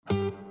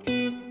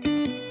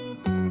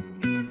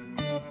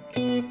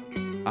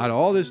Out of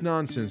all this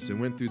nonsense that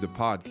went through the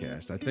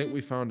podcast, I think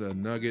we found a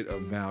nugget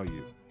of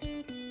value.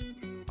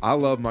 I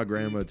love my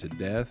grandma to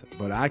death,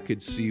 but I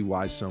could see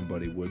why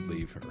somebody would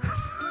leave her.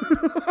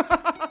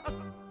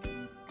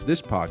 This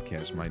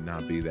podcast might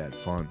not be that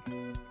fun.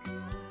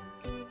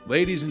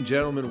 Ladies and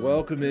gentlemen,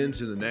 welcome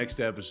into the next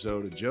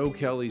episode of Joe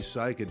Kelly's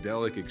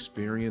Psychedelic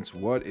Experience.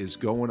 What is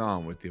going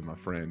on with you, my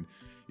friend?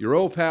 Your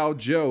old pal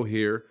Joe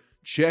here,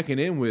 checking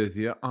in with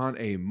you on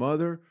a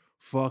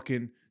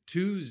motherfucking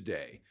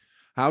Tuesday.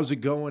 How's it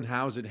going?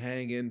 How's it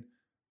hanging?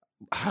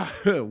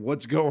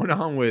 What's going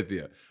on with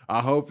you? I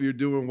hope you're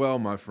doing well,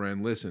 my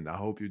friend. Listen, I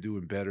hope you're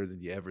doing better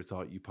than you ever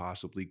thought you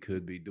possibly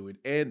could be doing.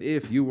 And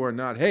if you are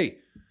not, hey,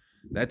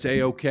 that's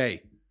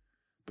A-okay.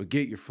 But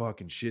get your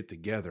fucking shit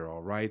together,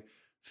 all right?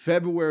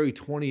 February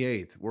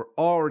 28th, we're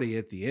already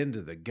at the end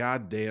of the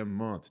goddamn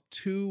month.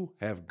 2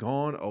 have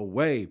gone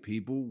away,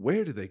 people.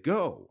 Where did they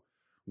go?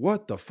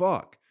 What the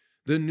fuck?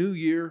 The new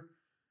year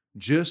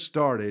just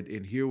started,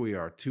 and here we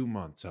are, 2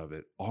 months of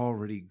it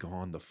already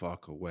gone the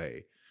fuck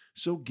away.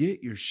 So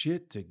get your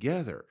shit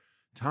together.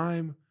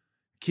 Time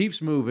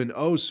keeps moving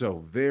oh so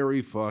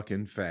very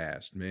fucking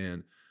fast,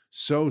 man.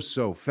 So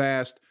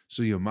fast,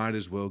 so you might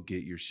as well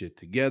get your shit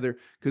together,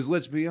 because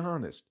let's be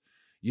honest,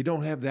 you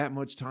don't have that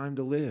much time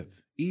to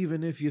live.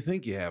 Even if you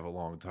think you have a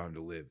long time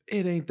to live,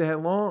 it ain't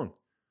that long.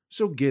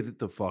 So get it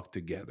the fuck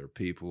together,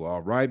 people,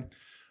 all right?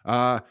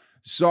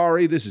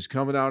 Sorry, this is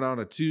coming out on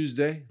a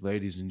Tuesday,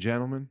 ladies and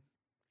gentlemen.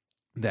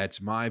 That's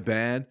my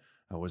bad.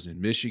 I was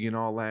in Michigan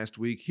all last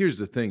week. Here's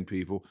the thing,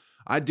 people.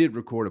 I did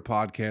record a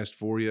podcast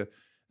for you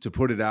to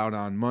put it out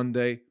on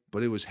Monday,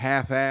 but it was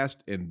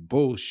half-assed and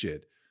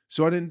bullshit.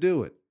 So I didn't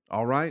do it,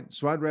 all right?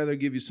 So I'd rather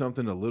give you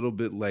something a little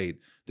bit late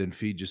than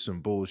feed you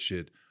some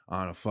bullshit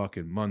on a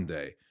fucking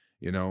Monday,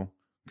 you know?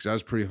 Because I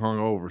was pretty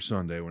hungover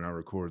Sunday when I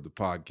recorded the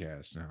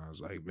podcast. And I was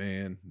like,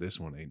 man,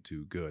 this one ain't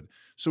too good.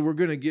 So we're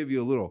going to give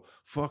you a little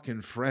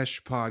fucking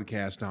fresh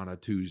podcast on a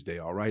Tuesday,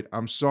 all right?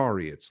 I'm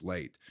sorry it's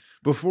late.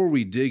 Before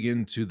we dig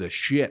into the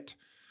shit,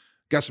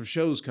 got some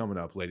shows coming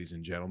up, ladies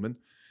and gentlemen.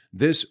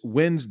 This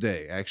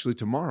Wednesday, actually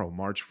tomorrow,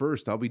 March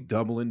 1st, I'll be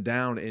doubling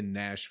down in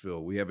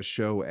Nashville. We have a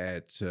show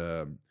at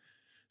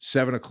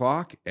 7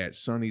 o'clock at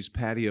Sonny's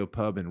Patio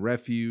Pub and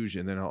Refuge,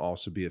 and then I'll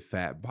also be at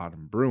Fat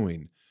Bottom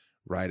Brewing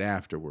right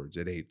afterwards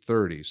at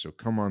 8:30. So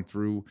come on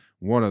through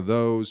one of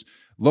those.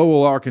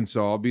 Lowell, Arkansas,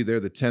 I'll be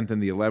there the 10th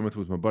and the 11th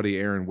with my buddy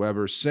Aaron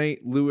Weber.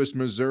 St. Louis,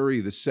 Missouri,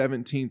 the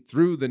 17th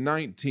through the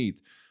 19th.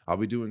 I'll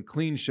be doing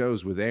clean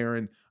shows with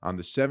Aaron on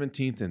the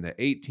 17th and the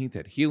 18th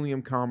at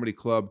Helium Comedy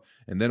Club.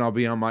 And then I'll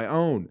be on my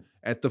own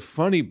at the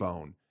Funny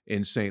Bone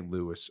in St.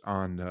 Louis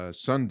on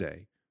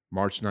Sunday,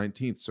 March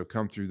 19th. So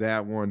come through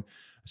that one.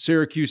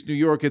 Syracuse, New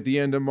York at the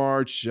end of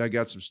March. I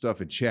got some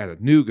stuff in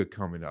Chattanooga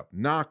coming up.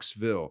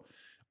 Knoxville,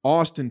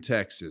 Austin,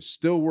 Texas,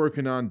 still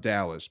working on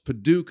Dallas,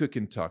 Paducah,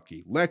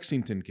 Kentucky,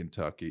 Lexington,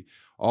 Kentucky,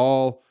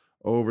 all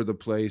over the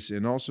place,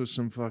 and also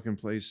some fucking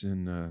place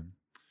in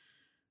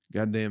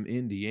goddamn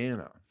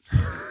Indiana.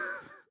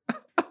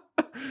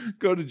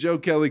 Go to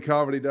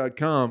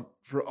joekellycomedy.com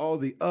for all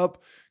the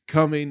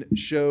upcoming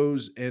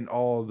shows and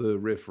all the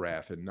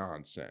riffraff and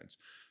nonsense.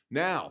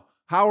 Now,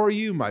 how are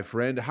you, my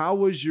friend? How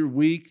was your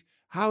week?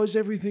 How has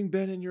everything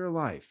been in your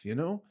life, you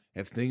know?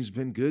 Have things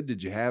been good?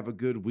 Did you have a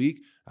good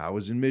week? I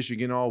was in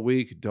Michigan all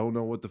week. Don't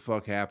know what the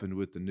fuck happened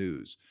with the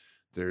news.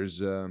 There's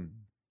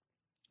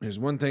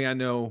one thing I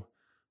know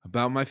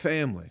about my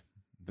family.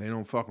 They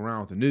don't fuck around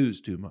with the news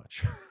too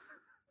much.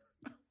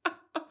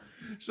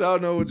 So I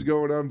don't know what's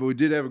going on, but we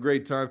did have a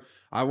great time.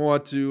 I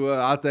want to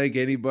I'll thank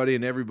anybody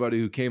and everybody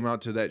who came out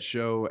to that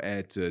show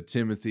at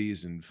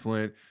Timothy's in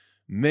Flint.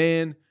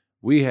 Man,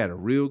 we had a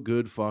real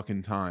good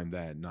fucking time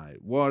that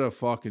night. What a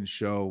fucking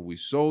show. We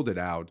sold it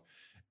out.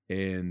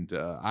 And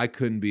I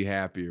couldn't be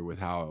happier with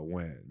how it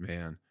went,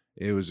 man.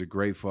 It was a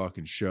great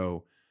fucking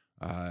show.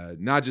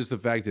 Not just the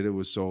fact that it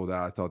was sold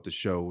out. I thought the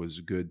show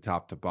was good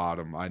top to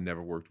bottom. I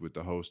never worked with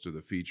the host of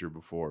the feature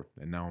before,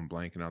 and now I'm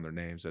blanking on their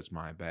names. That's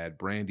my bad.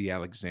 Brandy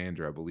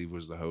Alexander, I believe,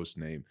 was the host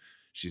name.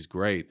 She's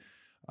great.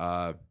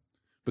 But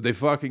they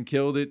fucking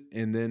killed it.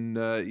 And then,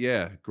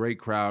 yeah, great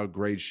crowd,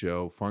 great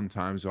show, fun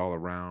times all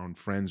around.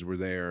 Friends were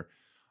there.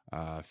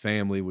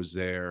 Family was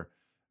there.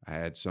 I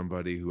had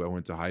somebody who I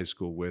went to high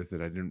school with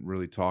that I didn't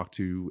really talk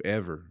to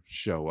ever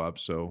show up,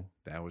 so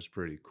that was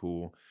pretty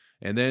cool.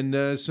 And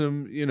then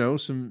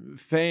some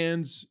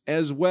fans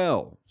as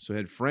well. So I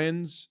had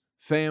friends,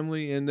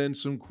 family, and then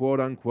some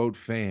quote-unquote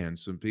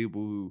fans, some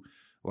people who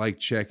like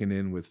checking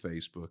in with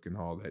Facebook and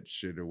all that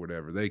shit or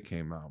whatever. They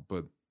came out.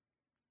 But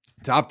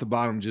top to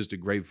bottom, just a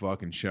great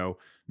fucking show.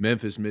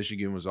 Memphis,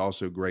 Michigan was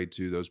also great,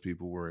 too. Those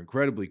people were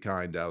incredibly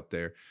kind out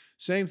there.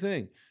 Same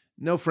thing.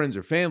 No friends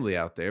or family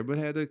out there, but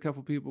had a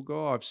couple people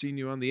go, I've seen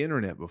you on the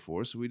internet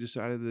before, so we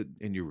decided that,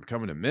 and you were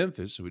coming to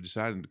Memphis, so we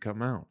decided to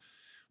come out,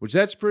 which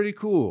that's pretty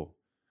cool.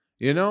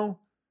 You know,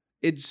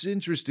 it's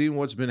interesting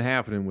what's been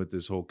happening with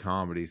this whole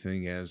comedy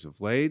thing as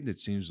of late. It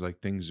seems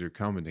like things are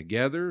coming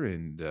together,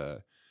 and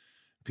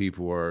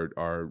People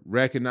are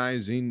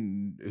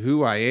recognizing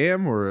who I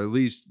am, or at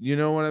least, you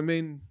know what I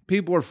mean?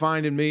 People are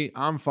finding me.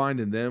 I'm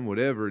finding them,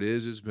 whatever it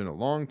is. It's been a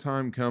long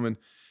time coming.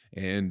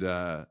 And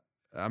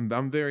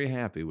I'm very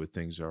happy with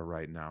things are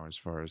right now as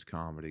far as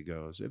comedy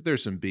goes. If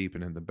there's some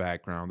beeping in the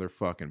background, they're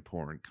fucking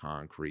pouring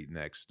concrete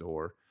next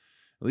door.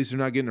 At least they're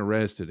not getting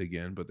arrested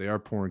again, but they are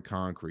pouring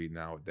concrete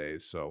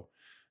nowadays. So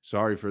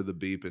sorry for the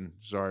beeping.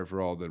 Sorry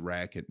for all the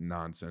racket and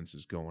nonsense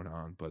is going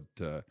on. But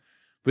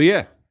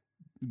yeah,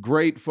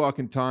 great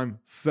fucking time.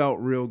 Felt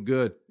real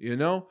good. You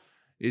know,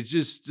 it's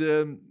just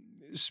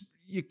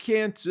you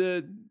can't.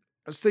 I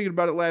was thinking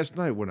about it last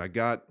night when I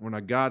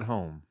got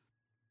home,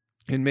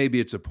 and maybe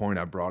it's a point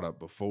I brought up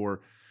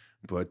before,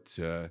 but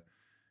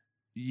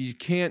you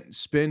can't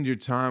spend your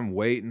time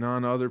waiting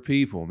on other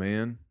people,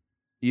 man.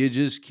 You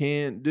just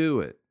can't do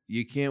it.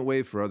 You can't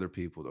wait for other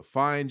people to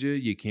find you.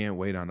 You can't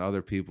wait on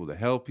other people to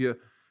help you.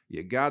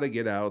 You got to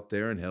get out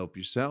there and help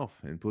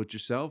yourself and put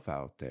yourself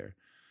out there,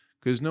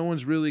 because no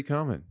one's really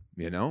coming,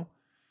 you know?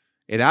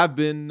 And I've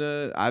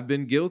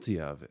been guilty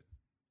of it.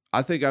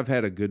 I think I've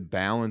had a good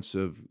balance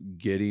of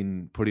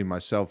putting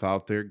myself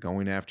out there,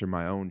 going after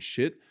my own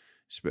shit.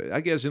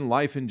 I guess in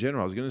life in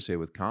general, I was going to say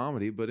with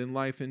comedy, but in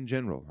life in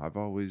general, I've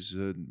always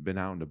been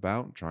out and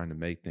about trying to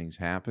make things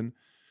happen.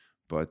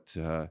 But,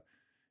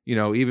 you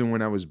know, even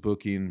when I was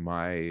booking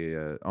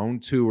my own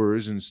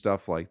tours and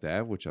stuff like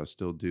that, which I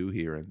still do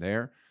here and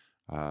there,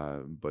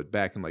 but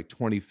back in like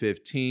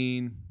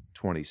 2015,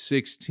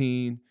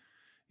 2016,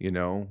 you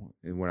know,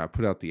 and when I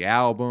put out the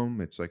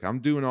album, it's like I'm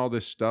doing all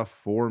this stuff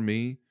for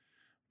me,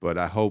 but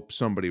I hope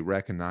somebody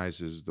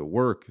recognizes the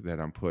work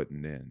that I'm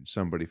putting in.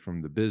 Somebody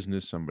from the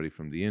business, somebody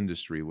from the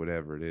industry,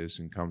 whatever it is,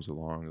 and comes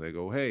along. They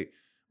go, hey,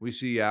 we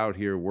see you out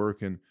here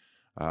working.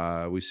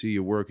 We see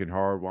you working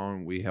hard. Why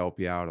don't we help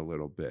you out a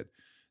little bit?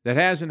 That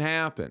hasn't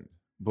happened.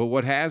 But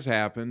what has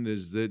happened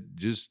is that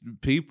just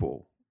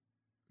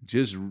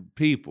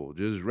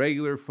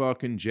regular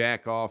fucking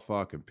jack off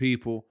fucking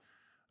people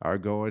are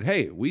going,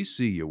 hey, we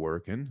see you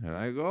working. And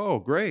I go, oh,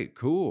 great,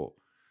 cool.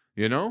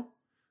 You know?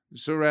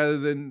 So rather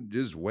than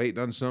just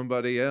waiting on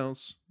somebody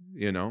else,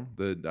 you know,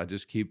 I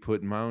just keep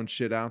putting my own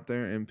shit out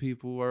there and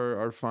people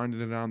are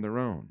finding it on their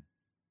own.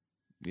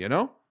 You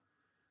know?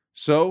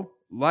 So,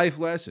 life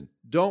lesson.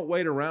 Don't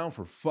wait around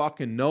for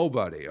fucking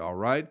nobody, all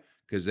right?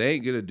 Because they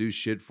ain't going to do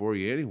shit for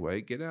you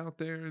anyway. Get out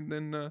there and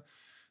then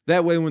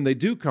that way when they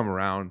do come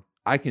around,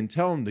 I can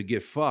tell them to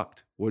get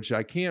fucked, which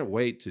I can't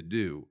wait to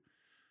do.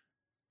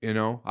 You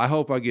know, I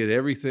hope I get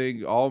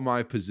everything, all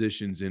my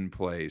positions in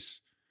place.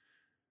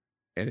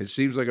 And it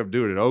seems like I'm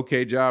doing an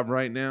okay job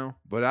right now,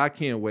 but I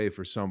can't wait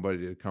for somebody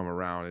to come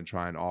around and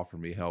try and offer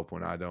me help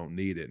when I don't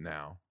need it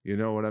now. You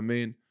know what I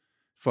mean?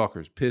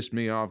 Fuckers piss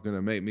me off,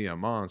 gonna make me a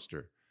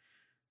monster.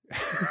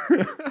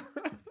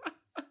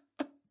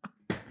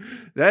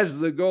 That's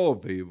the goal,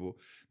 people.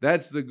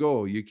 That's the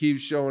goal. You keep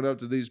showing up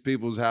to these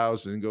people's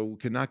house and go,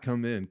 can I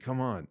come in? Come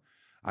on.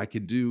 I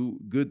can do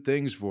good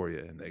things for you.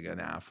 And they go,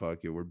 nah,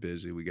 fuck you. We're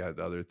busy. We got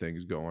other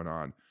things going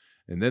on.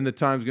 And then the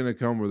time's going to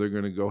come where they're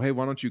going to go, hey,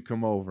 why don't you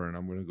come over? And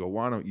I'm going to go,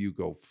 why don't you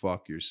go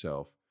fuck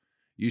yourself?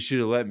 You should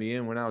have let me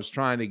in when I was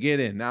trying to get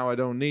in. Now I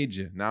don't need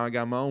you. Now I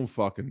got my own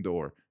fucking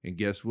door. And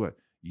guess what?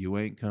 You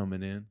ain't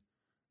coming in.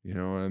 You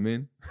know what I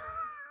mean?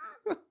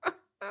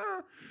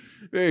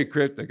 Very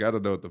cryptic. I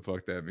don't know what the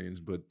fuck that means.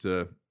 But,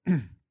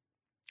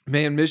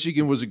 man,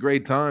 Michigan was a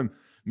great time.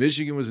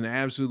 Michigan was an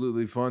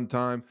absolutely fun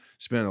time.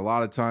 Spent a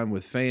lot of time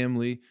with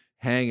family,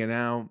 hanging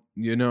out,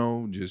 you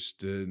know, just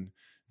doing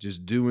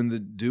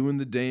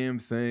the damn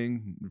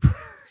thing,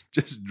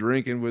 just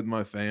drinking with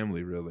my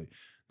family, really.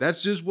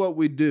 That's just what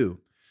we do,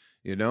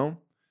 you know?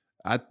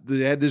 I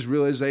had this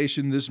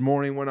realization this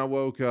morning when I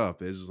woke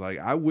up. It's like,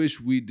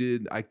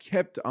 I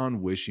kept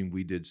on wishing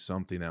we did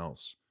something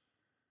else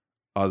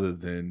other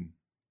than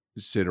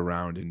sit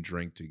around and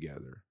drink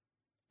together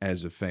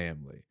as a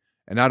family.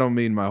 And I don't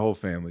mean my whole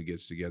family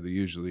gets together.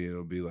 Usually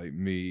it'll be like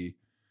me,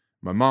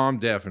 my mom,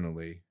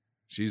 definitely.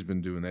 She's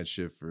been doing that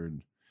shit for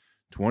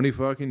 20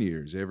 fucking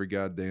years, every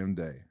goddamn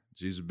day.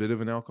 She's a bit of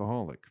an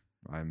alcoholic.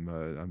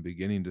 I'm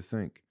beginning to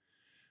think.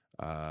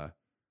 But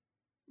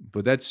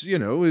that's, you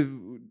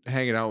know,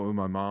 hanging out with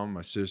my mom,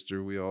 my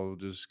sister, we all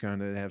just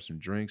kind of have some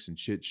drinks and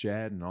chit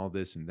chat and all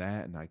this and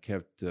that. And I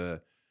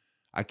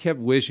kept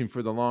wishing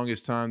for the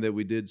longest time that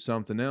we did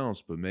something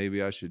else, but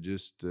maybe I should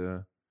just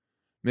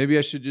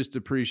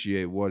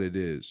appreciate what it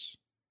is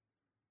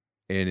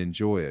and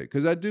enjoy it,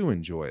 because I do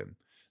enjoy it.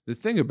 The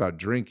thing about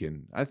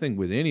drinking, I think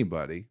with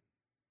anybody,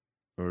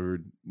 or,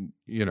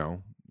 you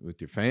know, with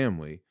your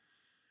family,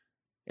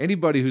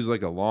 anybody who's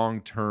like a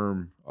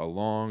long-term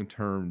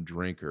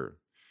drinker,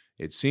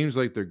 it seems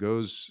like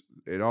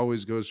it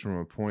always goes from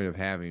a point of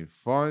having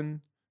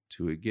fun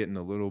to it getting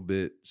a little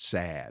bit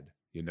sad,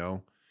 you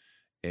know?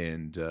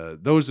 And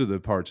those are the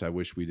parts I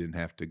wish we didn't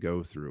have to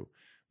go through.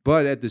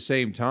 But at the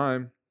same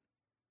time,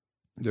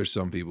 there's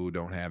some people who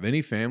don't have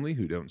any family,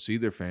 who don't see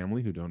their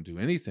family, who don't do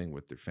anything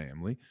with their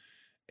family.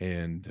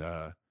 And,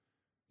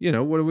 you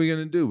know, what are we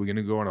going to do? We're going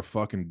to go on a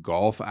fucking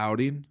golf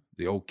outing?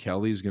 The old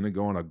Kelly's going to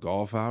go on a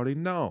golf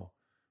outing? No.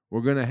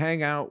 We're going to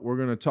hang out. We're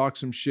going to talk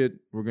some shit.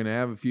 We're going to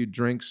have a few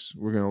drinks.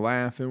 We're going to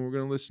laugh, and we're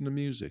going to listen to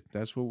music.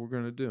 That's what we're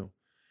going to do.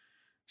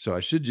 So I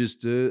should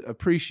just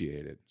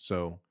appreciate it.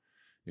 So,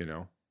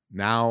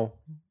 now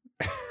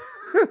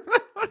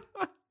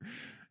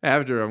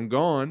after I'm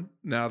gone,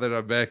 now that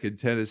I'm back in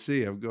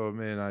Tennessee, I'm going,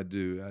 man, I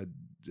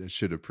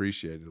should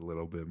appreciate it a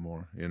little bit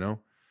more,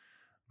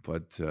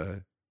 But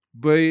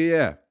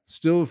yeah,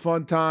 still a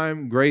fun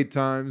time, great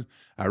times.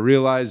 I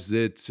realized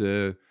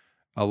that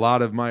a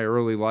lot of my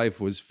early life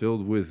was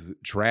filled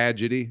with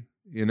tragedy,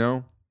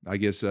 I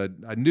guess I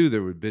knew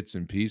there were bits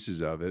and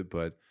pieces of it,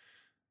 but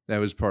that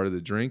was part of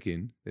the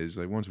drinking. Is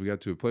like once we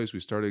got to a place, we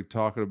started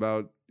talking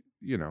about,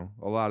 a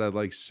lot of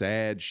like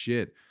sad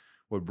shit.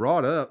 What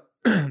brought up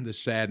the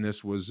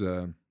sadness was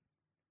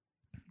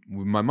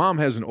my mom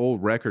has an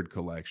old record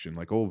collection,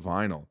 like old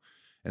vinyl,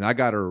 and I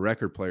got her a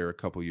record player a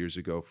couple years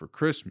ago for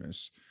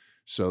Christmas.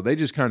 So they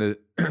just kind of,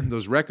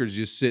 those records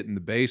just sit in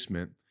the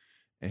basement.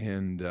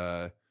 And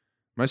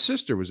my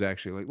sister was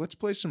actually like, let's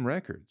play some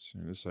records.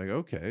 And it's like,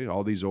 okay,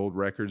 all these old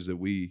records that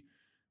we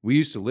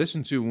used to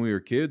listen to when we were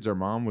kids. Our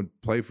mom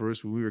would play for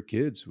us when we were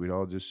kids. We'd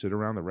all just sit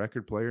around the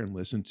record player and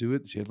listen to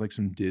it. She had like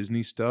some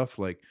Disney stuff,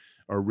 like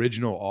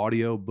original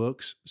audio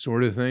books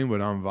sort of thing,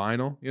 but on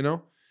vinyl,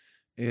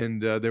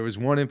 And there was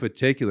one in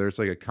particular. It's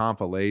like a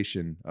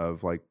compilation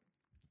of like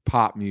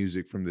pop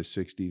music from the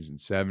 60s and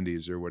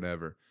 70s or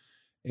whatever.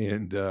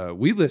 And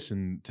we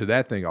listened to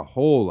that thing a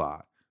whole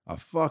lot, a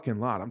fucking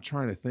lot. I'm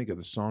trying to think of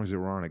the songs that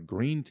were on it.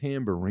 Green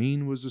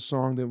Tambourine was the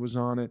song that was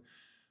on it.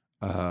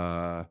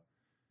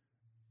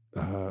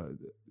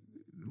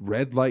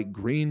 Red Light,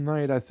 Green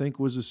Light, I think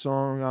was a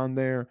song on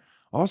there.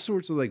 All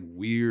sorts of like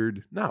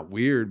weird, not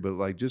weird, but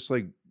like just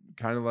like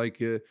kind of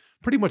like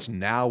pretty much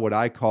now what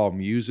I call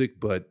music,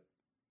 but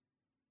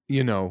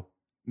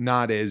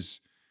not as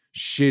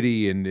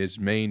shitty and as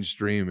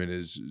mainstream and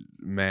as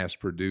mass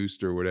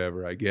produced or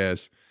whatever, I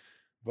guess.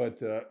 But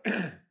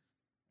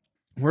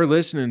we're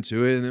listening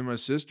to it, and then my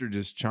sister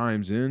just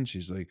chimes in.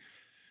 She's like,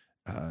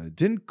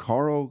 didn't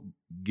Carl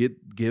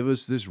give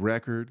us this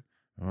record?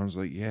 And I was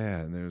like, yeah.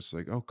 And it was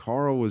like, oh,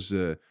 Carl was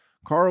a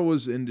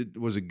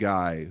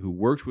guy who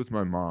worked with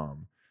my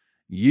mom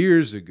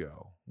years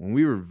ago when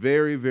we were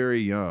very,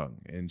 very young,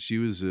 and she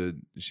was a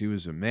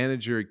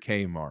manager at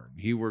Kmart.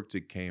 He worked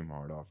at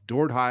Kmart off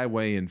Dort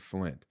Highway in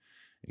Flint.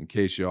 In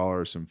case y'all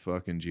are some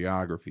fucking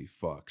geography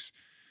fucks,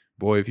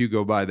 boy, if you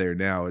go by there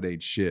now, it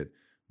ain't shit.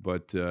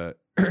 But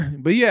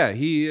yeah,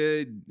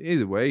 he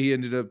either way, he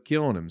ended up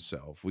killing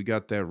himself. We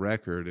got that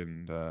record,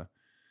 and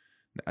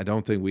I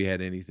don't think we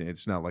had anything.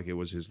 It's not like it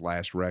was his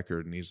last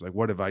record, and he's like,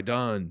 "What have I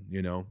done?"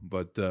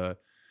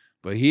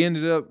 But he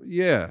ended up,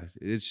 yeah,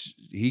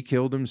 he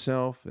killed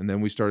himself. And then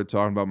we started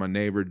talking about my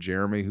neighbor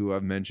Jeremy, who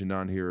I've mentioned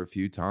on here a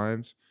few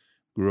times.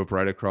 Grew up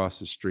right across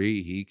the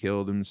street. He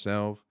killed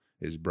himself.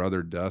 His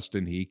brother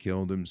Dustin, he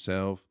killed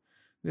himself.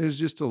 There's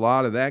just a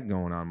lot of that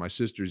going on. My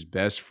sister's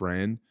best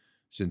friend,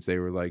 since they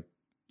were like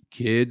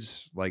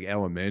kids, like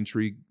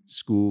elementary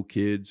school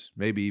kids,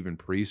 maybe even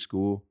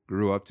preschool,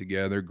 grew up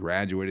together,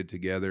 graduated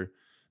together.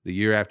 The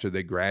year after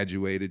they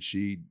graduated,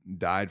 she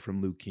died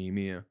from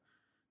leukemia,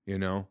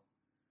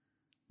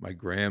 My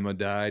grandma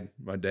died,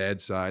 my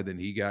dad's side, then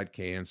he got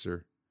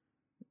cancer.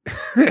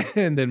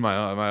 And then my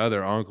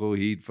other uncle,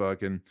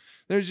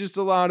 there's just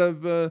a lot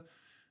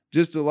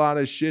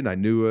of shit. I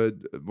knew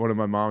one of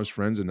my mom's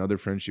friends, another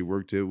friend she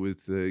worked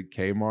with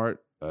Kmart,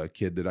 a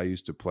kid that I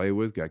used to play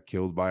with, got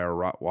killed by a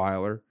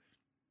Rottweiler.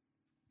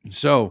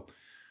 So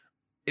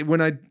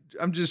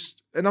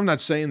I'm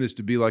not saying this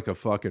to be like a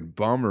fucking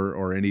bummer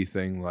or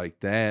anything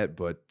like that,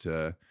 but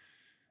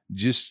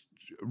just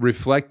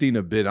reflecting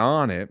a bit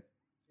on it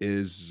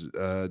is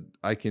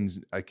I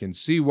can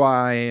see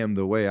why I am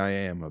the way I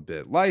am a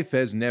bit. Life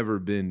has never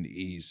been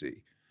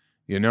easy.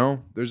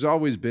 There's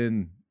always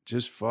been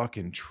just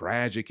fucking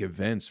tragic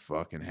events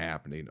fucking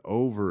happening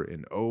over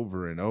and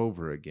over and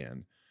over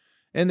again.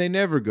 And they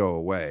never go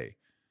away.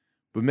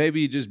 But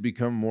maybe you just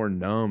become more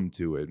numb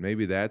to it.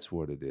 Maybe that's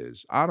what it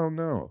is. I don't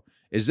know.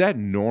 Is that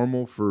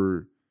normal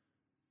for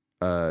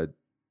a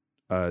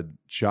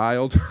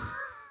child?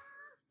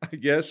 I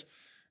guess.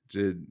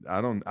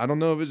 I don't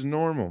know if it's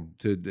normal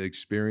to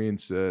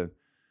experience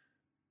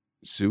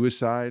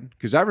suicide.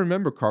 Because I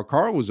remember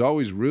Carl was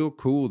always real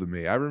cool to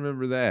me. I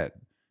remember that.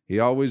 He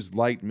always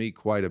liked me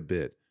quite a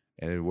bit,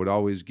 and it would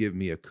always give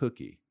me a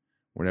cookie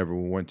whenever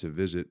we went to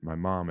visit my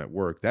mom at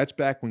work. That's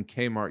back when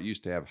Kmart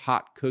used to have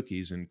hot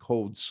cookies and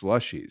cold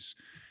slushies.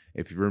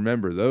 If you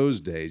remember those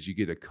days, you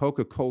get a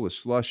Coca-Cola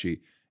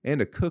slushie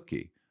and a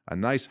cookie, a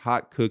nice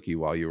hot cookie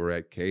while you were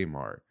at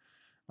Kmart.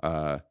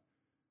 But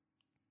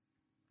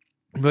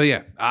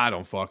yeah, I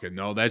don't fucking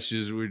know. That's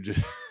just, we're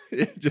just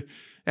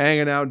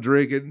hanging out,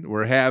 drinking,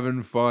 we're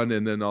having fun,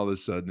 and then all of a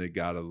sudden it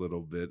got a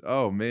little bit,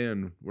 oh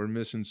man, we're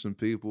missing some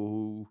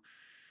people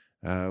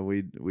who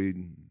we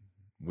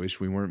wish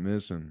we weren't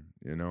missing,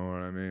 you know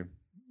what I mean?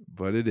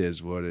 But it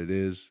is what it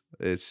is.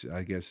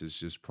 I guess it's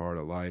just part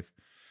of life.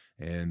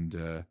 And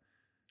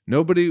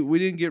we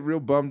didn't get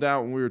real bummed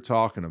out when we were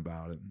talking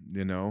about it,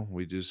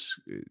 we just,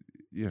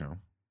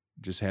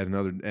 Just had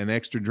an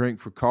extra drink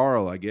for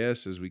Carl, I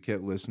guess, as we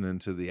kept listening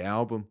to the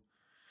album.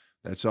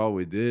 That's all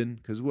we did,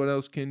 because what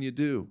else can you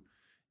do?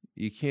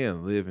 You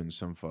can't live in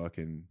some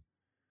fucking...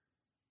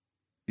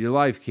 Your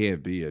life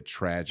can't be a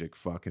tragic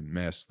fucking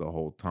mess the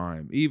whole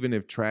time, even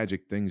if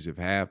tragic things have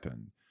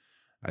happened.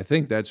 I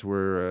think that's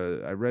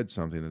where, I read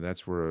something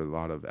that's where a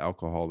lot of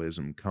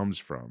alcoholism comes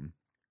from,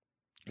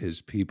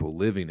 is people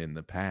living in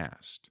the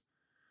past,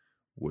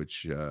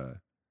 which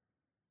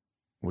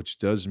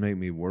does make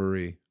me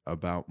worry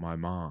about my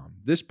mom.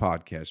 This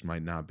podcast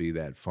might not be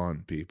that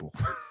fun, people.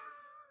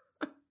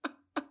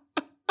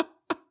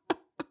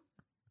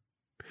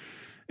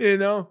 You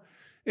know,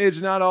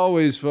 it's not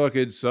always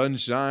fucking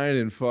sunshine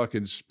and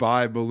fucking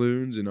spy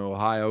balloons in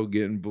Ohio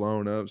getting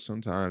blown up.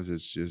 Sometimes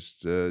it's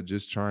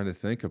just trying to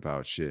think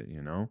about shit,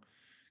 you know,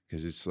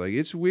 because it's like,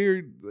 it's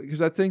weird, because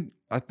I think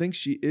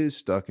she is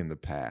stuck in the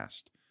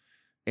past.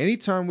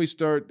 Anytime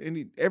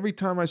every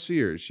time I see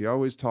her, she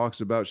always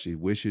talks about she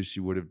wishes she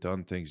would have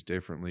done things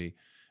differently.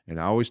 And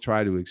I always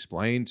try to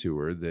explain to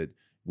her that,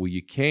 well,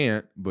 you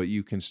can't, but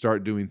you can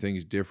start doing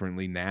things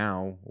differently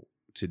now,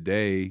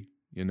 today.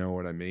 You know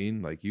what I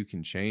mean? Like, you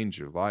can change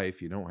your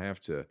life. You don't have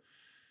to,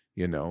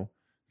 you know,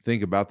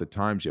 think about the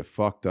times you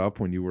fucked up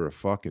when you were a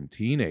fucking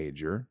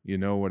teenager. You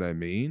know what I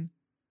mean?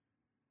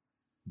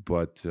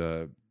 But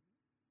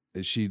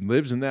she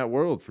lives in that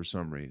world for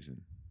some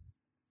reason.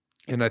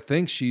 And I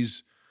think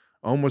she's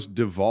almost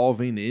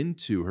devolving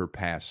into her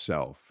past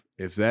self,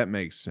 if that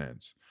makes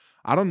sense.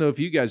 I don't know if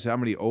you guys, how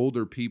many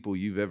older people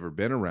you've ever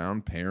been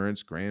around,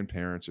 parents,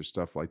 grandparents, or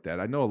stuff like that.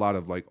 I know a lot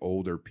of like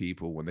older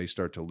people, when they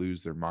start to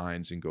lose their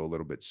minds and go a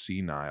little bit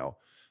senile,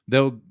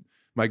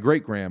 my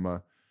great grandma,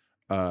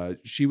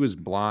 she was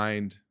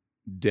blind,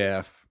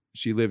 deaf.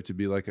 She lived to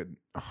be like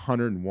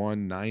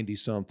 101, 90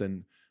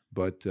 something,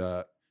 but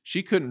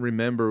she couldn't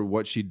remember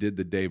what she did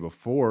the day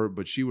before,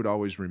 but she would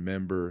always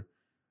remember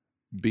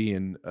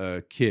being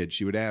a kid.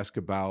 She would ask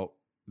about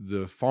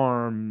the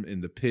farm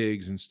and the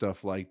pigs and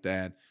stuff like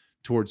that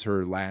towards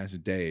her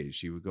last days.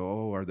 She would go,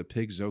 "Oh, are the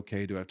pigs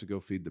okay? Do I have to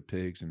go feed the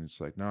pigs?" And it's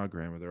like, "No,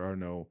 Grandma, there are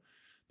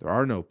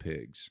no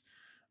pigs."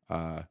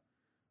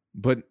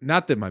 But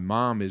not that my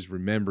mom is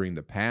remembering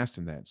the past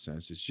in that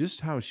sense. It's just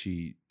how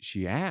she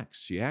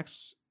acts.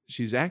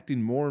 She's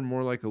acting more and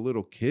more like a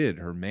little kid.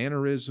 Her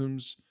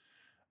mannerisms,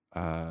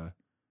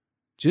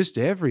 just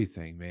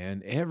everything,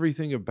 man.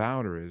 Everything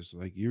about her is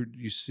like, you're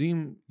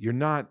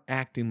not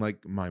acting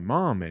like my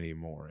mom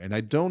anymore. And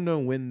I don't know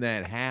when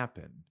that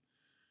happened.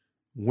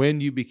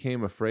 When you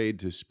became afraid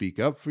to speak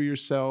up for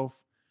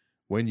yourself,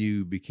 when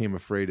you became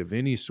afraid of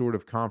any sort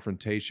of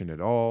confrontation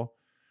at all,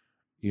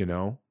 you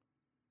know,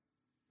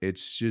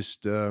 it's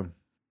just, I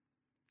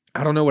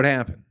don't know what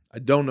happened. I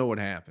don't know what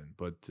happened,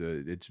 but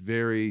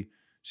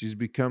she's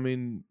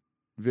becoming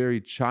very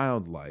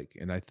childlike.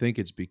 And I think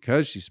it's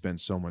because she spent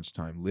so much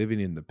time living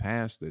in the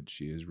past that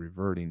she is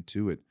reverting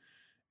to it.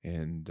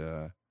 And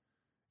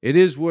it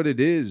is what it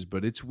is,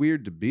 but it's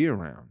weird to be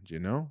around, you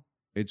know?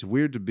 It's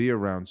weird to be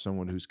around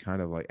someone who's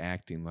kind of like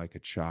acting like a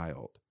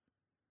child.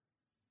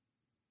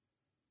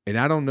 And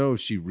I don't know if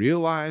she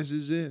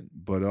realizes it,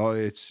 but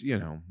it's, you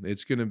know,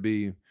 it's going to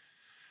be,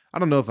 I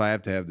don't know if I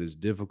have to have this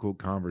difficult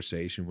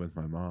conversation with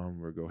my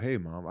mom where I go, "Hey,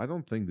 Mom, I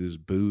don't think this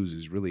booze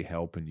is really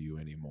helping you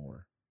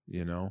anymore,"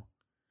 you know?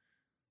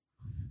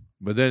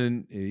 But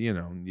then, you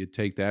know, you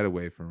take that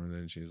away from her, and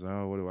then she's,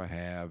 "Oh, what do I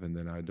have?" And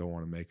then I don't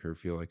want to make her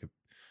feel like a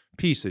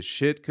piece of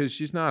shit, because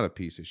she's not a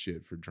piece of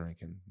shit for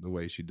drinking the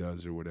way she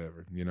does or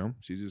whatever, you know?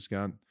 She's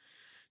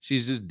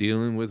just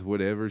dealing with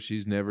whatever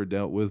she's never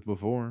dealt with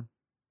before.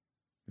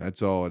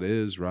 That's all it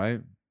is,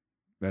 right?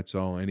 That's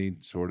all any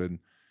sort of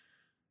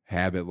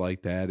habit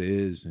like that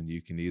is. And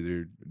you can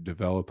either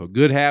develop a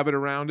good habit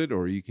around it,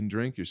 or you can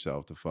drink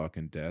yourself to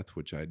fucking death,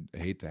 which I'd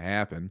hate to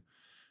happen.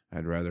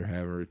 I'd rather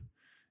have her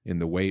in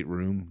the weight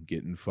room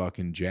getting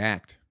fucking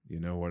jacked. You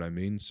know what I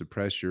mean?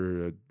 Suppress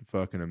your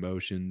fucking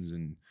emotions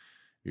and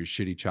your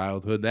shitty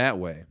childhood that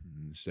way,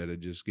 instead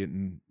of just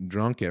getting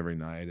drunk every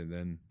night and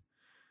then,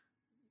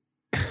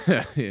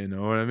 you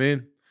know what I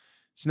mean?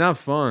 It's not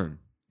fun.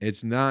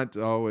 It's not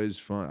always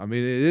fun. I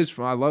mean, it is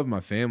fun. I love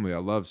my family. I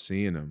love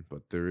seeing them,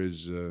 but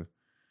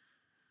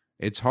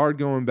it's hard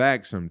going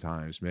back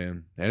sometimes,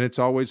 man. And it's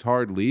always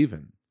hard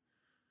leaving.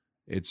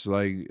 It's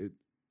like,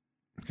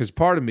 because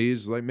part of me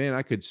is like, man,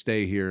 I could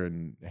stay here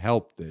and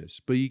help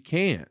this, but you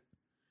can't.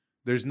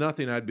 There's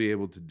nothing I'd be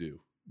able to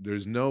do.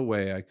 There's no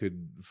way I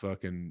could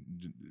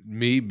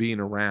me being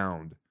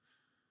around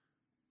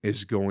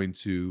is going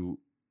to,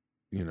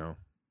 you know,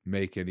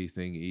 make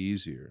anything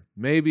easier.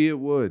 Maybe it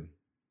would.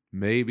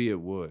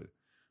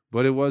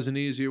 But it wasn't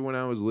easier when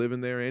I was living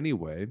there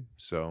anyway.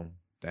 So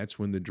that's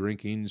when the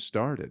drinking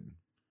started.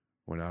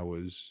 When I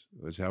was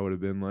how it would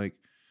have been like,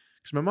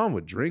 because my mom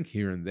would drink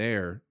here and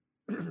there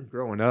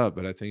growing up,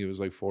 but I think it was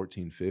like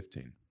 14,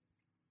 15.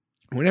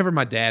 Whenever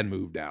my dad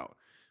moved out,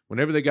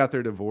 whenever they got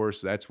their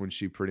divorce, that's when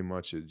she pretty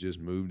much had just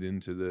moved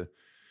into the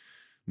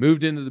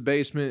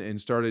basement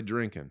and started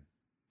drinking.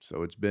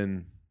 So it's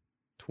been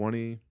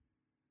 20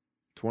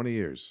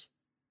 years,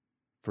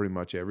 pretty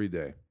much every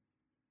day.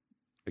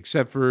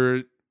 except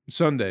for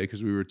Sunday because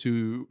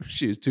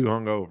she was too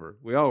hungover.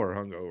 We all were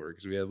hungover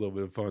because we had a little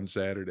bit of fun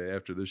Saturday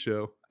after the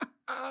show.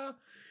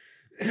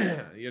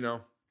 You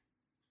know,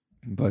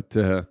 but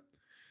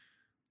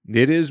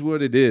it is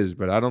what it is.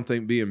 But I don't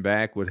think being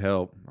back would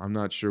help. I'm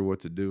not sure what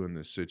to do in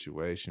this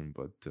situation,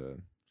 but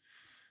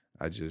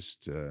I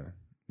just,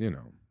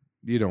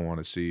 you don't want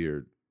to see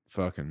your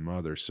fucking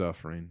mother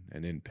suffering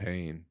and in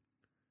pain.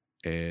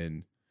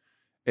 And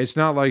it's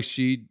not like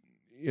she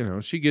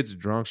gets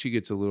drunk. She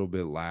gets a little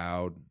bit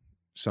loud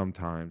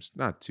sometimes,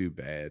 not too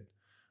bad,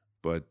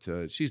 but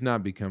she's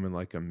not becoming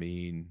like a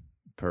mean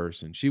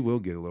person. She will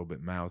get a little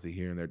bit mouthy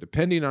here and there,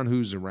 depending on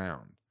who's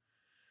around.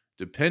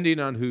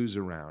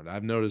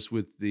 I've noticed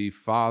with the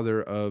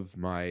father of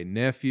my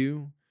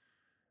nephew,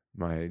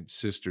 my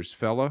sister's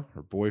fella,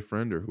 her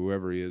boyfriend, or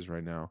whoever he is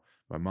right now,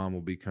 my mom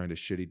will be kind of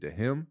shitty to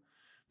him.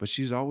 But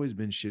she's always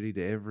been shitty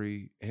to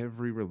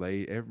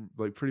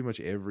pretty much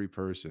every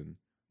person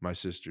my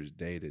sister's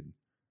dated.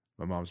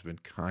 My mom's been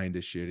kind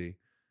of shitty.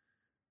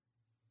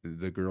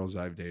 The girls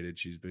I've dated,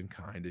 she's been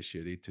kind of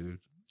shitty too.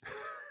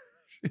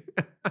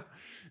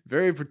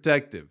 Very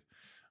protective.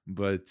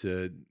 But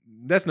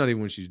that's not even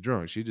when she's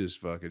drunk. She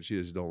just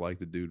don't like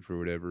the dude for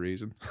whatever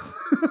reason.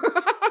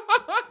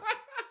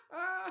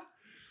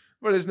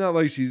 But it's not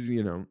like she's,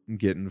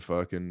 getting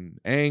fucking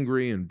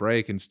angry and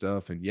breaking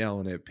stuff and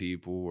yelling at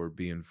people or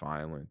being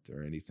violent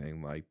or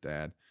anything like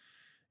that.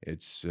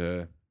 It's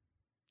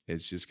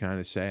just kind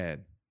of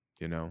sad,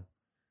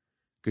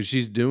 because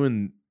she's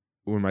doing,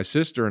 when my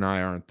sister and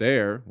I aren't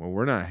there, when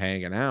we're not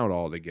hanging out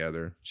all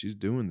together, she's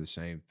doing the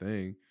same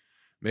thing.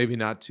 Maybe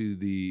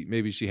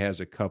maybe she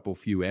has a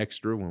few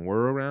extra when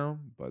we're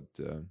around, but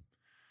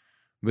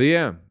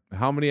yeah,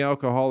 how many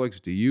alcoholics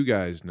do you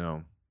guys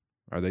know?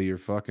 Are they your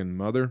fucking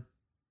mother?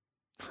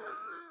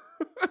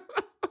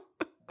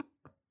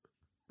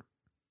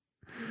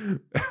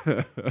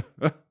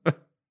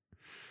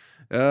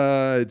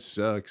 It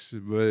sucks,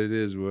 but it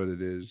is what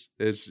it is.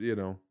 It's, it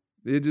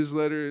just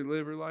let her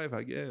live her life,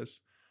 I guess.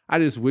 I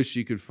just wish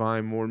she could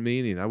find more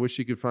meaning. I wish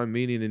she could find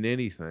meaning in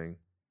anything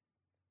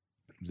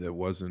that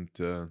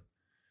wasn't at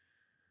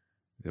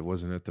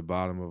the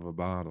bottom of a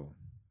bottle.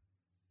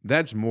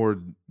 That's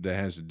more that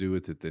has to do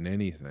with it than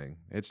anything.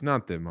 It's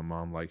not that my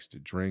mom likes to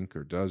drink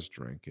or does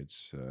drink.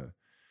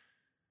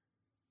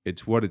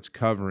 It's what it's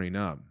covering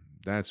up.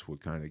 That's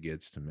what kind of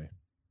gets to me.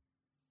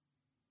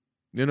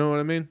 You know what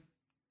I mean?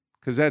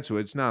 Because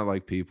it's not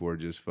like people are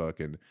just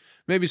fucking,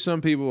 maybe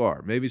some people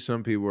are. Maybe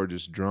some people are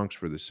just drunks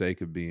for the sake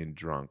of being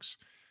drunks.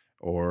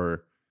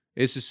 Or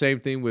it's the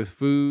same thing with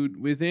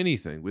food, with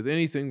anything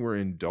we're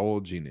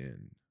indulging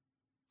in,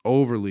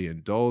 overly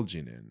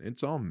indulging in.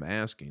 It's all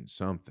masking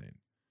something,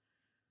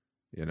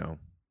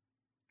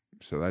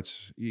 So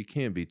you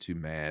can't be too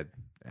mad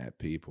at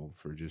people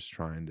for just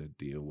trying to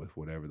deal with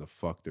whatever the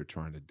fuck they're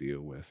trying to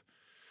deal with.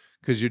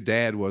 Because your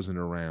dad wasn't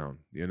around,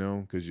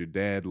 because your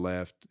dad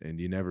left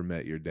and you never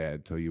met your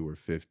dad till you were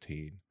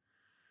 15.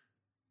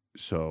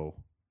 So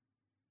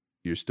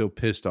you're still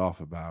pissed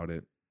off about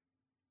it,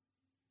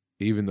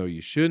 even though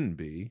you shouldn't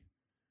be,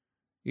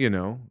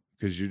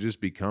 because you're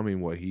just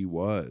becoming what he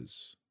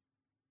was.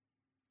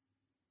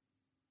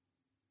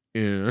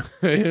 You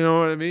know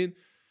what I mean?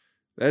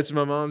 That's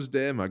my mom's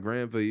dad. My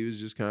grandpa, he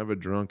was just kind of a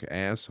drunk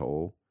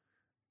asshole.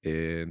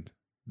 And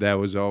that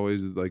was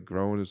always like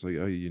growing. It's like,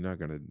 oh, you're not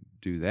going to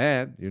do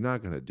that. You're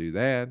not going to do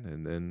that.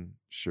 And then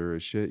sure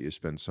as shit, you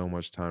spend so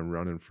much time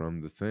running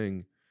from the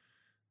thing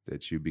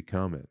that you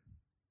become it.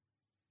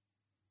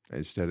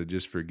 Instead of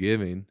just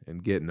forgiving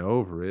and getting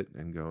over it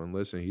and going,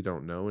 listen, he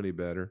don't know any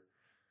better.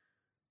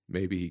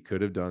 Maybe he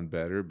could have done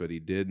better, but he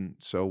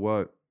didn't. So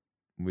what?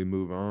 We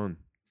move on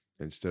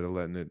instead of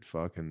letting it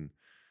fucking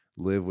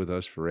live with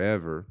us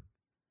forever.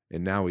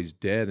 And now he's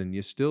dead and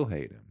you still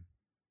hate him.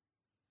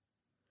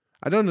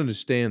 I don't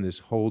understand this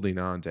holding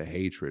on to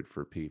hatred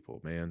for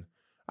people, man.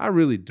 I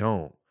really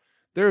don't.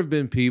 There have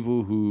been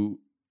people who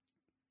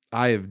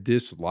I have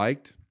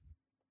disliked,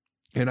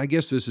 and I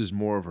guess this is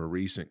more of a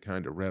recent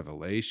kind of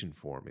revelation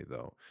for me,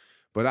 though.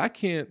 But I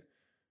can't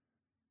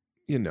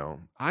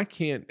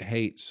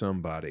hate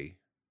somebody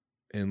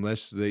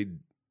unless they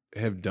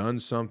have done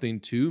something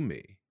to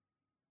me.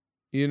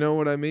 You know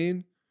what I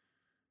mean?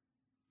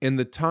 In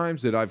the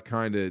times that I've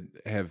kind of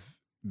have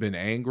been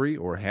angry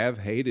or have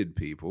hated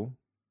people,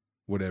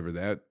 whatever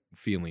that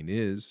feeling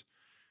is,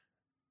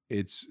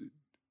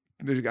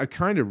 I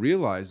kind of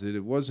realized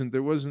that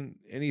there wasn't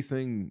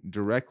anything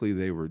directly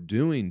they were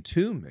doing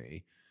to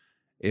me.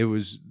 It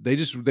was,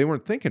 they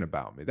weren't thinking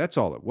about me. That's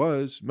all it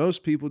was.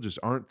 Most people just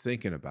aren't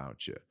thinking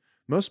about you.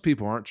 Most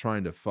people aren't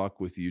trying to fuck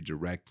with you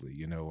directly.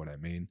 You know what I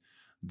mean?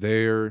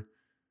 They're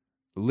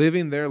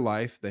living their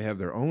life. They have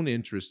their own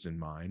interest in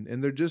mind,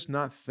 and they're just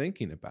not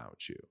thinking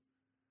about you.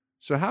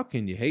 So how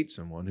can you hate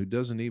someone who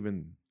doesn't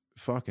even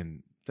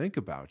fucking think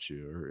about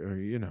you or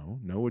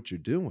know what you're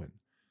doing?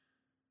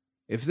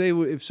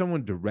 If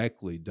someone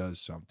directly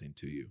does something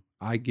to you,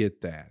 I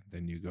get that.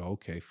 Then you go,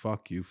 okay,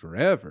 fuck you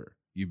forever.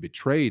 You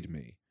betrayed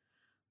me.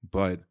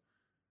 But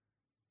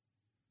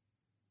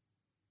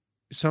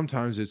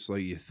sometimes it's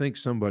like you think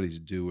somebody's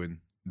doing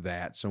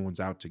that, someone's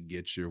out to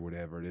get you or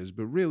whatever it is,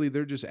 but really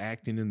they're just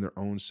acting in their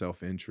own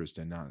self-interest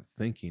and not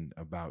thinking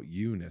about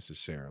you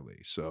necessarily.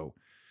 So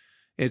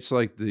it's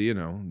like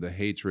the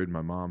hatred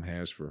my mom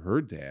has for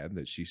her dad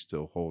that she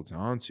still holds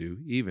on to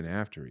even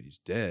after he's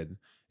dead.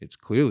 It's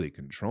clearly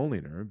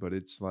controlling her, but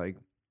it's like,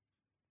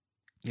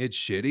 it's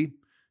shitty.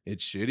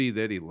 It's shitty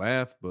that he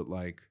left, but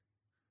like,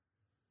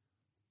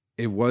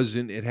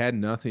 it had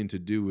nothing to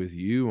do with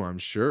you, I'm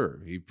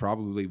sure. He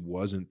probably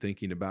wasn't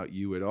thinking about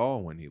you at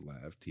all when he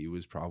left. He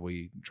was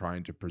probably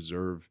trying to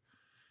preserve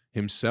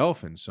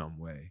himself in some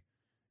way.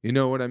 You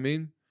know what I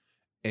mean?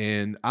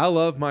 And I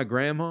love my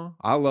grandma.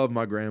 I love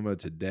my grandma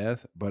to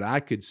death, but I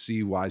could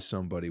see why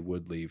somebody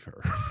would leave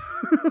her.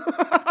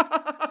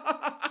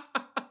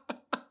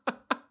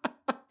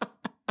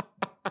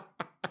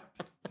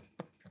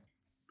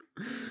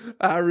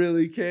 I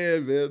really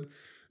can, man.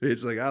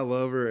 It's like, I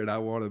love her and I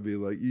want to be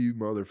like, you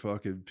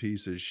motherfucking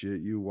piece of shit.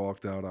 You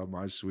walked out on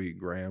my sweet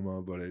grandma,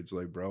 but it's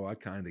like, bro, I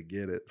kind of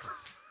get it.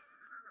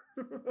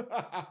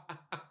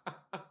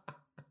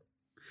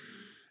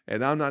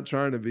 And I'm not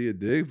trying to be a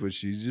dick, but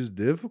she's just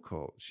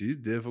difficult. She's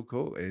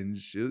difficult, and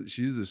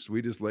she's the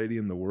sweetest lady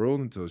in the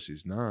world until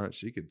she's not.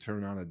 She could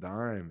turn on a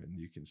dime, and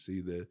you can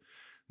see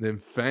them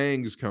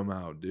fangs come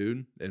out,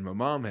 dude. And my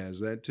mom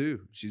has that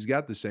too. She's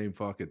got the same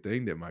fucking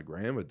thing that my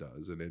grandma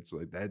does, and it's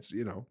like, that's,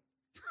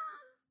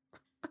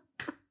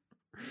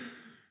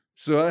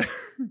 So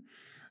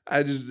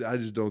I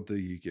just don't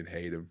think you can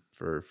hate him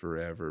for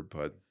forever,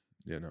 but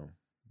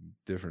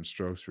different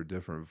strokes for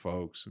different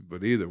folks.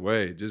 But either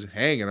way, just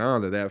hanging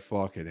on to that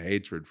fucking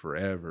hatred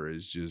forever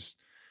is just,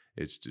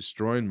 it's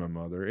destroying my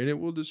mother, and it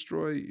will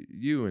destroy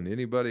you and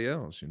anybody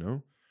else,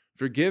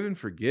 Forgive and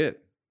forget.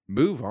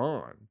 Move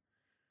on.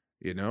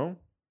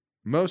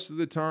 Most of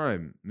the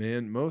time,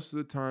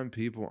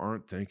 people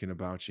aren't thinking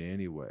about you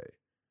anyway.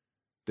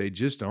 They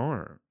just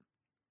aren't.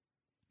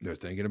 They're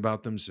thinking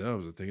about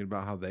themselves. They're thinking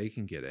about how they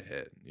can get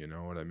ahead. You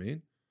know what I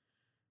mean?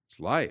 It's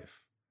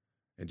life.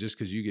 And just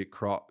because you get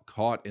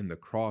caught in the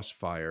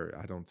crossfire,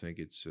 I don't think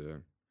it's,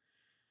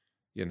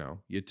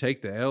 you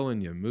take the L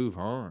and you move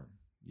on.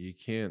 You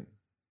can't,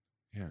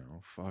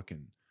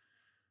 fucking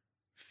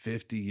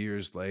 50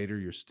 years later,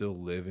 you're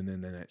still living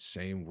in that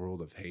same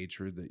world of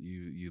hatred that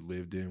you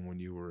lived in when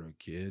you were a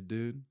kid,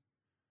 dude.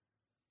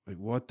 Like,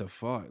 what the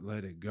fuck?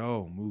 Let it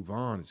go. Move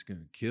on. It's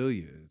going to kill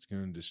you. It's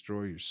going to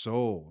destroy your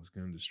soul. It's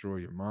going to destroy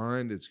your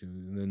mind.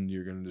 And then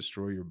you're going to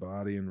destroy your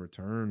body in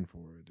return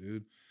for it,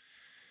 dude.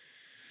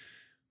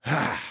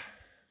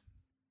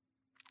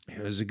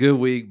 It was a good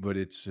week, but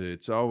it's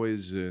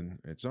always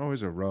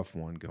a rough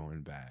one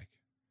going back,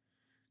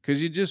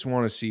 because you just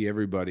want to see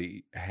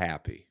everybody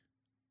happy.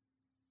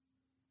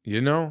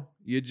 You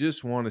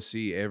just want to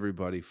see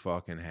everybody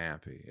fucking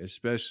happy,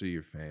 especially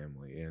your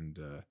family. And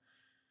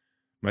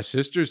my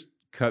sister's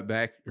cut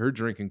back her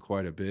drinking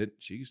quite a bit.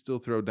 She can still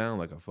throw down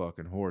like a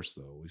fucking horse,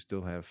 though. We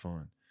still have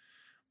fun.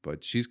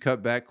 But she's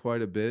cut back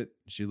quite a bit.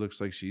 She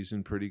looks like she's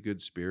in pretty good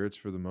spirits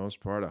for the most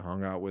part. I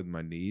hung out with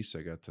my niece.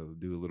 I got to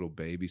do a little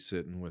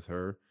babysitting with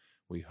her.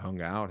 We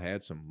hung out,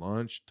 had some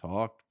lunch,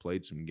 talked,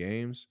 played some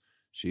games.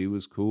 She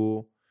was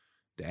cool.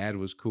 Dad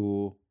was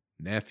cool.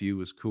 Nephew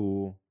was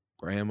cool.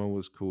 Grandma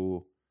was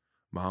cool.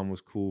 Mom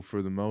was cool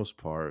for the most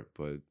part,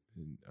 but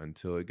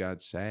until it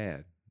got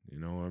sad. You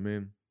know what I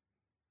mean?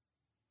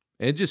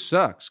 It just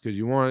sucks because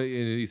you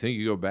think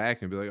you go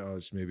back and be like, oh,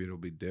 maybe it'll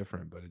be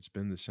different, but it's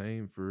been the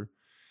same for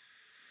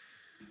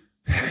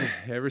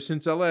ever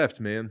since I left,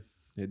 man.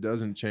 It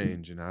doesn't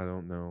change, and I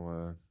don't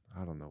know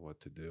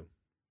what to do.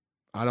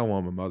 I don't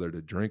want my mother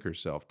to drink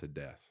herself to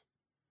death,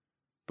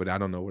 but I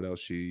don't know what else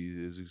she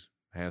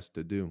has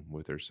to do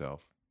with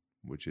herself,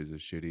 which is a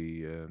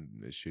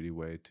shitty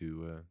way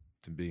to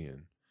be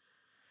in.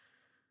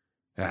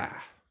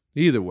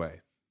 Either way.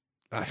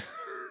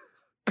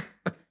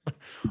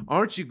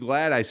 Aren't you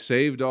glad I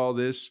saved all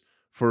this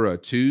for a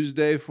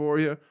Tuesday for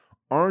you?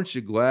 Aren't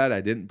you glad I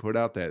didn't put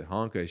out that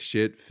hunk of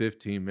shit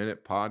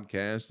 15-minute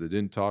podcast that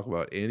didn't talk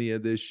about any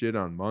of this shit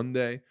on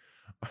Monday?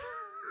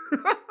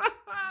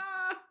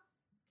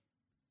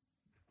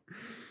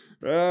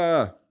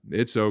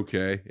 It's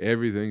okay.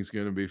 Everything's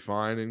going to be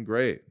fine and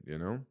great,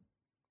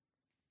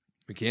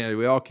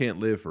 We all can't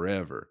live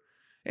forever.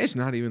 It's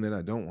not even that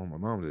I don't want my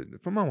mom to.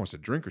 If my mom wants to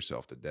drink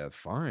herself to death,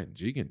 fine.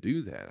 She can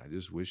do that. I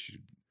just wish she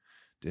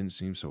didn't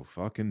seem so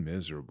fucking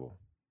miserable.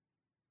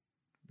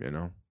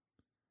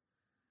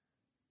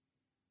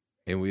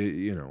 And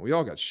we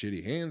all got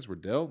shitty hands we're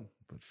dealt,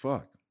 but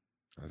fuck.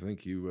 I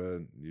think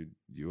you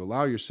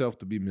allow yourself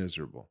to be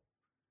miserable.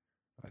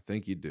 I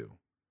think you do.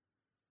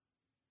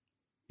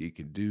 You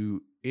can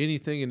do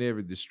anything and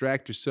ever,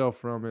 distract yourself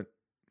from it.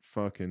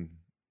 Fucking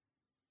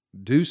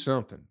do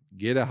something.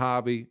 Get a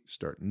hobby,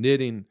 start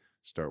knitting,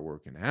 start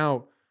working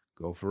out,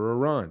 go for a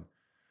run.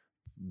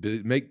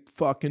 Make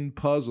fucking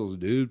puzzles,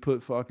 dude.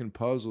 Put fucking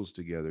puzzles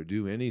together.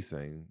 Do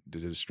anything to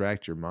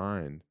distract your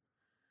mind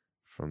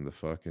from the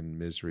fucking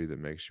misery that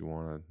makes you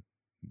want to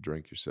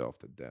drink yourself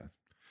to death.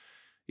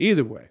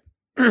 Either way,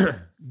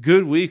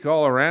 Good week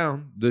all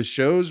around. The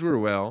shows were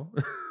well.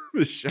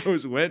 The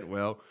shows went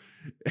well.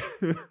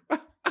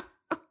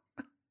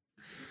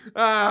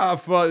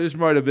 Fuck, this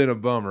might have been a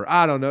bummer.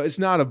 I don't know. It's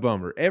not a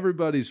bummer.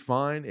 Everybody's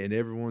fine and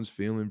everyone's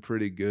feeling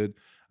pretty good.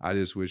 I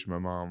just wish my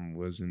mom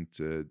wasn't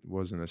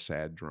a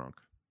sad drunk.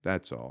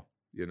 That's all,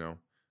 you know.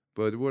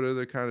 But what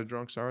other kind of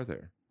drunks are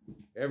there?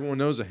 Everyone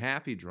knows a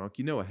happy drunk.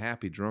 You know a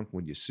happy drunk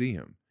when you see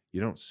him.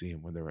 You don't see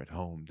him when they're at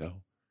home,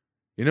 though.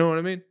 You know what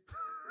I mean?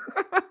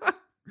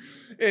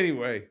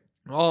 Anyway,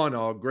 all in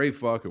all, great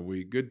fucking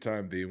week. Good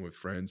time being with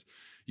friends.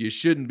 You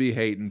shouldn't be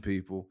hating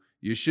people.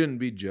 You shouldn't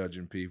be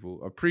judging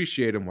people.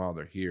 Appreciate them while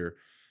they're here.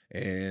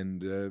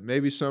 And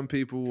maybe some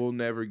people will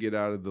never get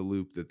out of the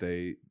loop that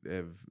they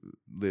have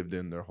lived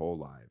in their whole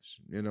lives.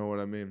 You know what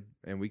I mean?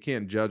 And we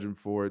can't judge them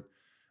for it.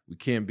 We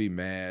can't be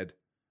mad.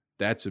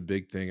 That's a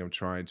big thing. I'm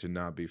trying to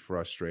not be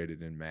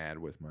frustrated and mad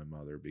with my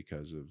mother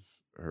because of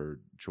her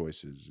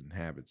choices and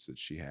habits that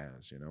she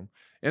has, you know?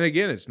 And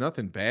again, it's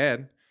nothing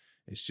bad.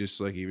 It's just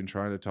like even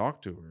trying to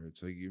talk to her.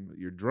 It's like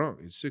you're drunk.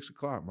 It's 6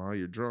 o'clock, Ma.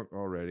 You're drunk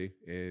already,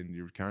 and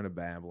you're kind of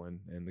babbling,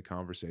 and the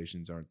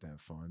conversations aren't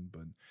that fun.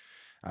 But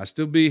I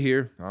still be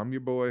here. I'm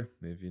your boy.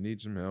 If you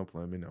need some help,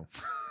 let me know.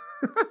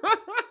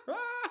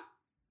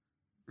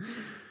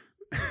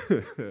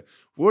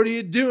 What do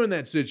you do in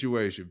that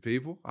situation,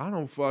 people? I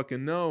don't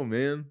fucking know,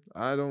 man.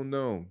 I don't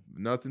know.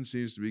 Nothing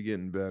seems to be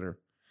getting better.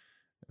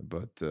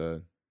 But,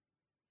 you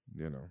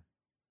know.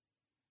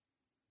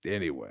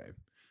 Anyway.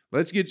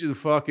 Let's get you the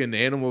fucking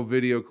animal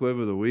video clip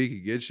of the week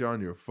and get you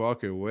on your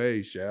fucking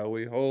way, shall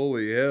we?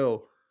 Holy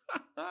hell.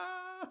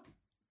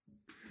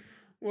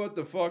 What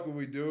the fuck are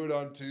we doing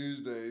on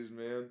Tuesdays,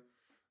 man?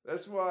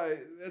 That's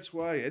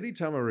why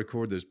anytime I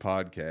record this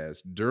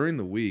podcast during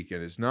the week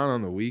and it's not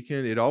on the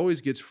weekend, it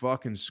always gets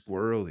fucking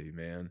squirrely,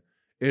 man.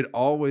 It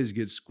always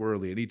gets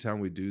squirrely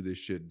anytime we do this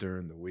shit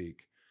during the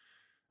week.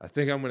 I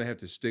think I'm going to have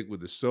to stick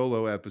with the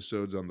solo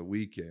episodes on the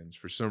weekends.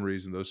 For some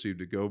reason, those seem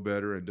to go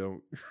better and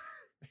don't...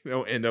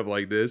 end up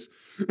like this.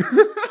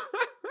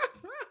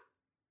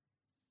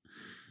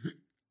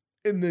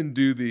 And then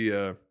do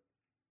the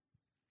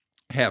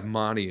have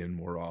Monty in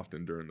more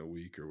often during the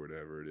week or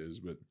whatever it is.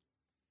 But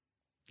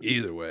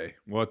either way,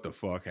 what the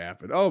fuck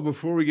happened? Oh,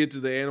 before we get to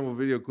the animal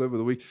video clip of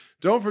the week,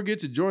 don't forget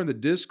to join the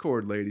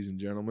Discord, ladies and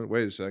gentlemen.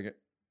 Wait a second.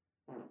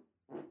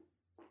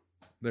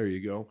 There you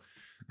go.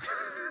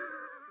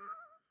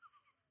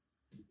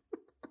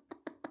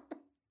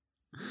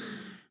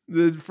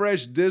 The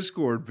fresh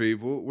Discord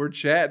people. We're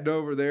chatting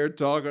over there,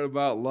 talking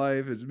about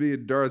life. It's me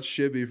and Darth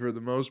Shibby for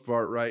the most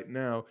part right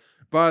now.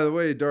 By the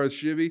way, Darth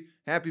Shibby,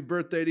 happy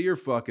birthday to your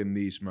fucking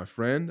niece, my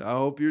friend. I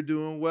hope you're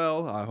doing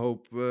well. I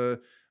hope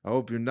your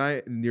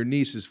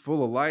niece is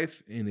full of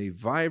life and a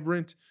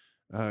vibrant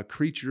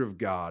creature of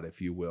God, if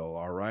you will.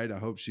 All right. I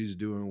hope she's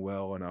doing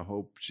well, and I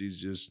hope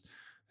she's just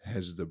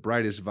has the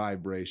brightest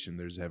vibration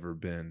there's ever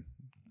been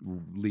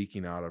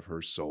leaking out of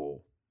her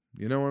soul.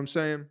 You know what I'm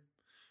saying?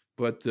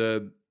 But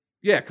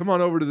yeah, come on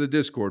over to the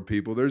Discord,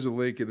 people. There's a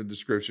link in the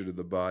description of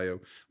the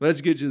bio.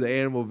 Let's get you the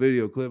animal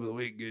video clip of the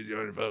week. Get you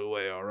on your fucking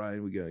way. All right,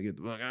 we got to get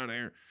the fuck out of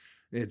here.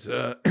 It's,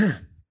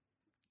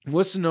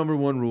 what's the number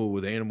one rule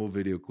with animal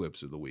video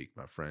clips of the week,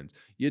 my friends?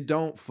 You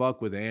don't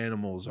fuck with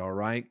animals, all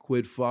right?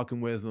 Quit fucking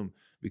with them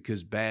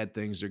because bad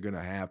things are going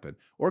to happen.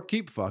 Or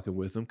keep fucking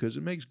with them because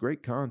it makes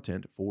great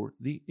content for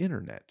the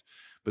internet.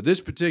 But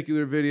this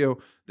particular video,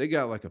 they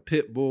got like a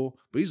pit bull,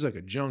 but he's like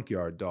a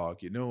junkyard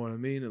dog. You know what I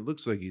mean? It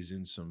looks like he's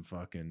in some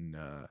fucking,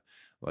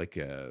 like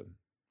a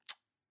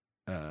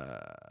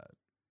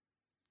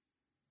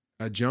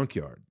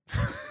junkyard.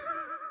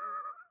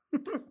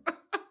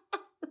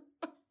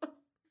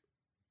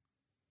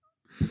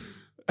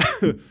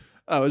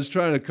 I was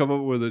trying to come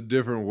up with a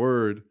different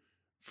word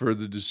for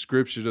the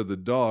description of the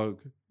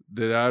dog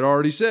that I'd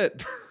already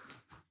said.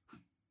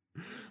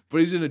 But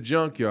he's in a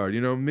junkyard,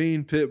 you know,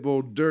 mean pit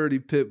bull, dirty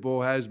pit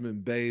bull, hasn't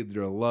been bathed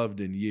or loved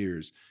in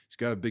years. He's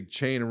got a big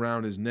chain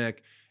around his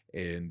neck,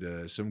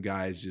 and some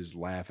guy's just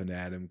laughing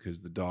at him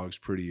because the dog's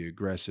pretty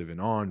aggressive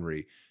and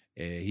ornery,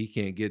 and he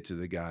can't get to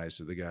the guy.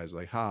 So the guy's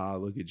like, ha,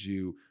 look at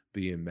you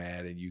being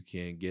mad and you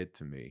can't get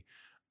to me.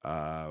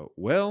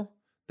 Well,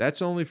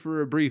 that's only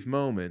for a brief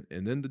moment,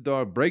 and then the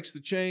dog breaks the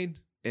chain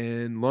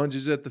and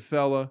lunges at the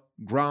fella,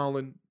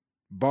 growling,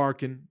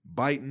 barking,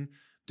 biting.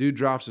 Dude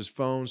drops his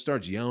phone,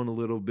 starts yelling a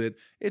little bit.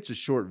 It's a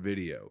short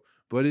video,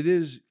 but it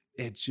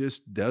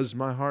just does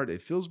my heart.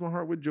 It fills my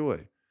heart with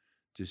joy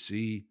to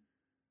see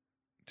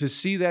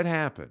that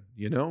happen,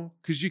 you know?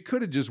 Because you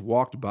could have just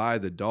walked by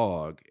the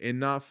dog and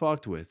not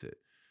fucked with it,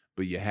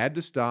 but you had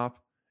to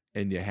stop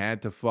and you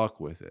had to fuck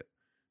with it.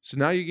 So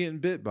now you're getting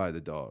bit by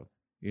the dog,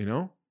 you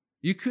know?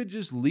 You could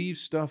just leave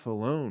stuff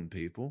alone,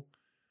 people.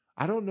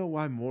 I don't know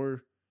why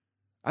more.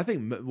 I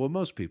think, well,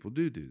 most people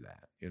do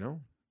that, you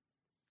know?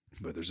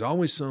 But there's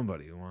always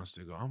somebody who wants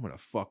to go, I'm going to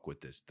fuck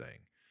with this thing.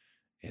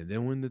 And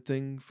then when the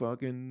thing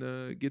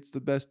fucking gets the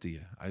best of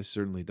you, I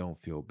certainly don't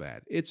feel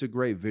bad. It's a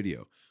great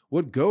video.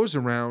 What goes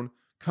around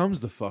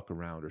comes the fuck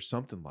around or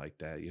something like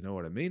that. You know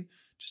what I mean?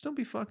 Just don't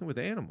be fucking with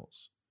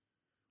animals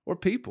or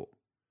people.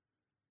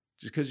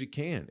 just because you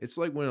can. It's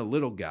like when a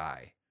little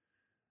guy,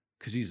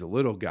 because he's a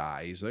little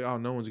guy, he's like, oh,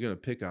 no one's going to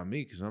pick on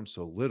me because I'm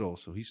so little.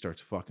 So he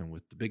starts fucking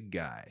with the big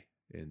guy.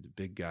 And the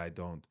big guy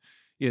don't,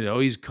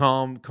 he's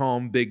calm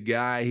big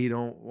guy. He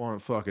don't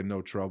want fucking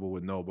no trouble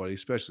with nobody,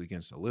 especially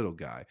against the little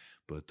guy.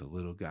 But the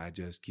little guy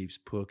just keeps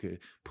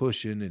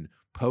pushing and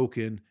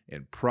poking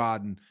and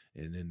prodding.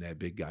 And then that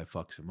big guy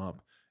fucks him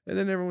up. And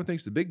then everyone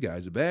thinks the big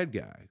guy's a bad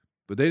guy.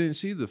 But they didn't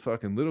see the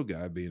fucking little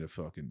guy being a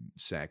fucking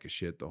sack of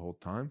shit the whole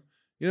time.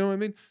 You know what I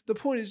mean? The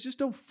point is just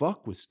don't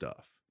fuck with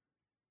stuff.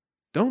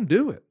 Don't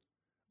do it.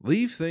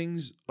 Leave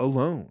things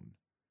alone.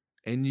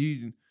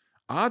 And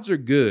odds are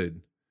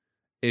good.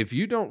 If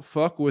you don't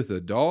fuck with a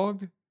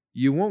dog,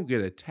 you won't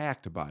get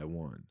attacked by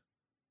one.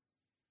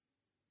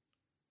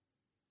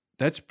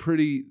 That's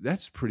pretty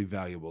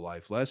valuable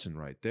life lesson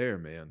right there,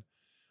 man.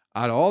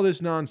 Out of all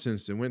this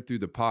nonsense that went through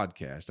the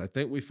podcast, I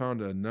think we found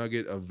a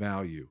nugget of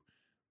value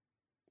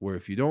where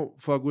if you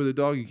don't fuck with a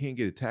dog, you can't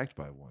get attacked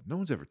by one. No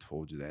one's ever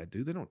told you that,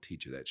 dude. They don't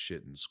teach you that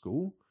shit in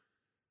school.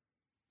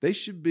 They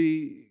should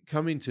be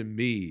coming to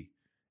me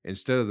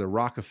instead of the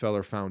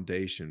Rockefeller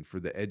Foundation for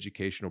the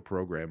educational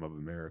program of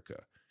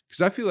America.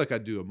 Because I feel like I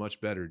do a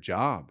much better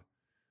job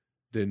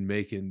than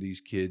making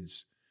these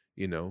kids,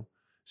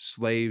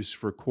 slaves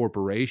for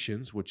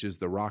corporations, which is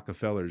the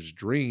Rockefeller's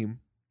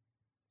dream,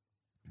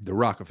 the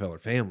Rockefeller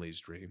family's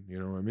dream, you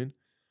know what I mean?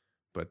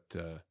 But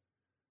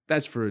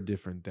that's for a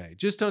different day.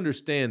 Just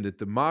understand that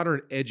the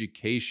modern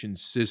education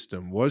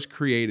system was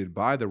created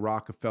by the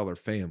Rockefeller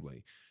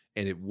family,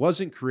 and it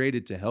wasn't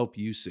created to help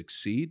you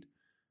succeed.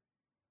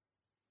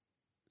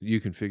 You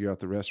can figure out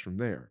the rest from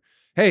there.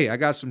 Hey, I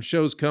got some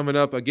shows coming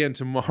up again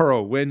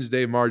tomorrow,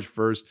 Wednesday, March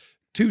 1st.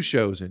 2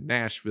 shows in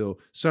Nashville,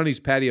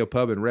 Sonny's Patio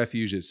Pub and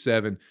Refuge at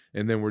 7,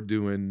 and then we're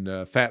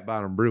doing Fat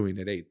Bottom Brewing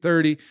at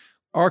 8:30.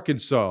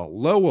 Arkansas,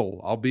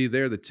 Lowell, I'll be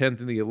there the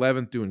 10th and the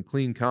 11th doing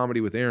clean comedy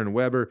with Aaron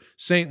Weber.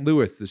 St.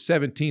 Louis, the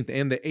 17th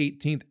and the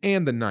 18th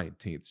and the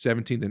 19th.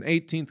 17th and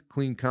 18th,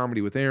 clean comedy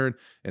with Aaron,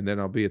 and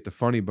then I'll be at the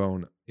Funny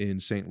Bone in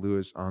St.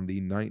 Louis on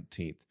the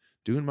 19th,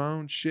 doing my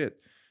own shit.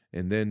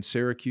 And then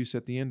Syracuse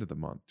at the end of the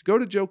month. Go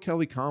to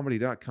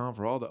joekellycomedy.com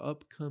for all the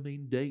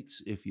upcoming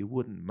dates, if you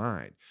wouldn't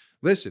mind.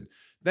 Listen,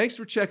 thanks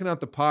for checking out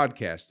the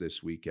podcast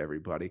this week,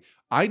 everybody.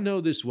 I know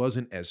this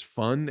wasn't as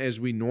fun as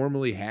we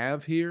normally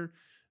have here.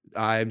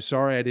 I'm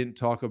sorry I didn't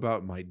talk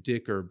about my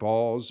dick or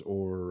balls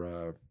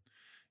or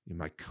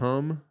my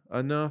cum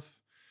enough.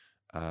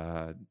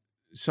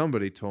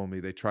 Somebody told me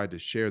they tried to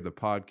share the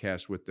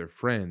podcast with their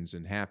friends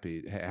and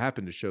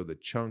happened to show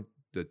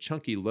the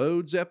Chunky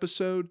Loads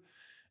episode.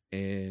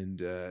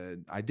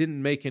 And I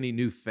didn't make any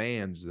new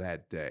fans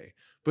that day.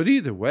 But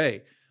either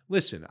way,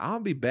 listen, I'll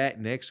be back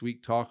next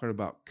week talking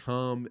about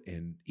cum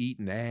and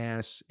eating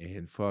ass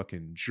and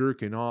fucking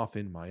jerking off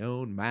in my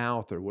own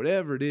mouth or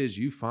whatever it is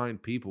you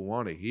find people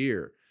want to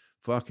hear.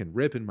 Fucking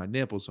ripping my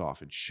nipples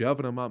off and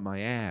shoving them up my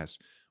ass.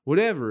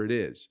 Whatever it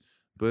is.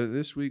 But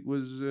this week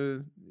was,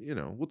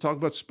 we'll talk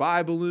about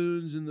spy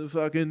balloons and the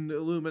fucking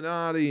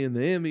Illuminati and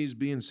the Emmys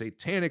being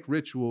satanic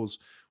rituals.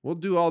 We'll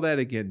do all that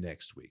again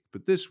next week.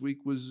 But this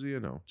week was,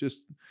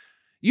 just,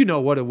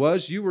 what it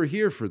was. You were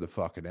here for the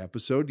fucking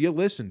episode. You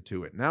listened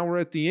to it. Now we're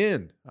at the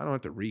end. I don't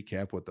have to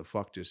recap what the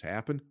fuck just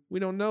happened.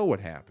 We don't know what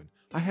happened.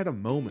 I had a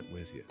moment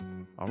with you.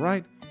 All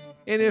right?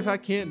 And if I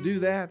can't do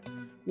that,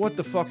 what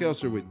the fuck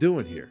else are we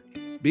doing here?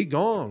 Be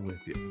gone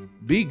with you.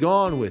 Be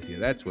gone with you.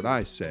 That's what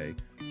I say.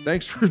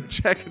 Thanks for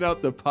checking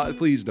out the pod.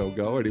 Please don't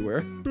go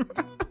anywhere.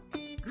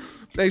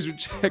 Thanks for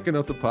checking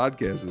out the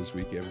podcast this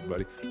week,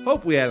 everybody.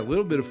 Hope we had a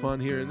little bit of fun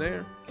here and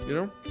there.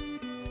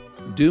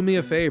 Do me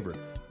a favor.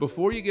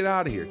 Before you get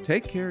out of here,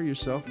 take care of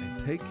yourself and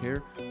take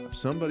care of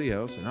somebody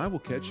else. And I will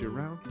catch you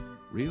around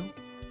real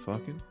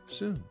fucking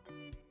soon.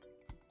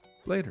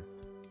 Later.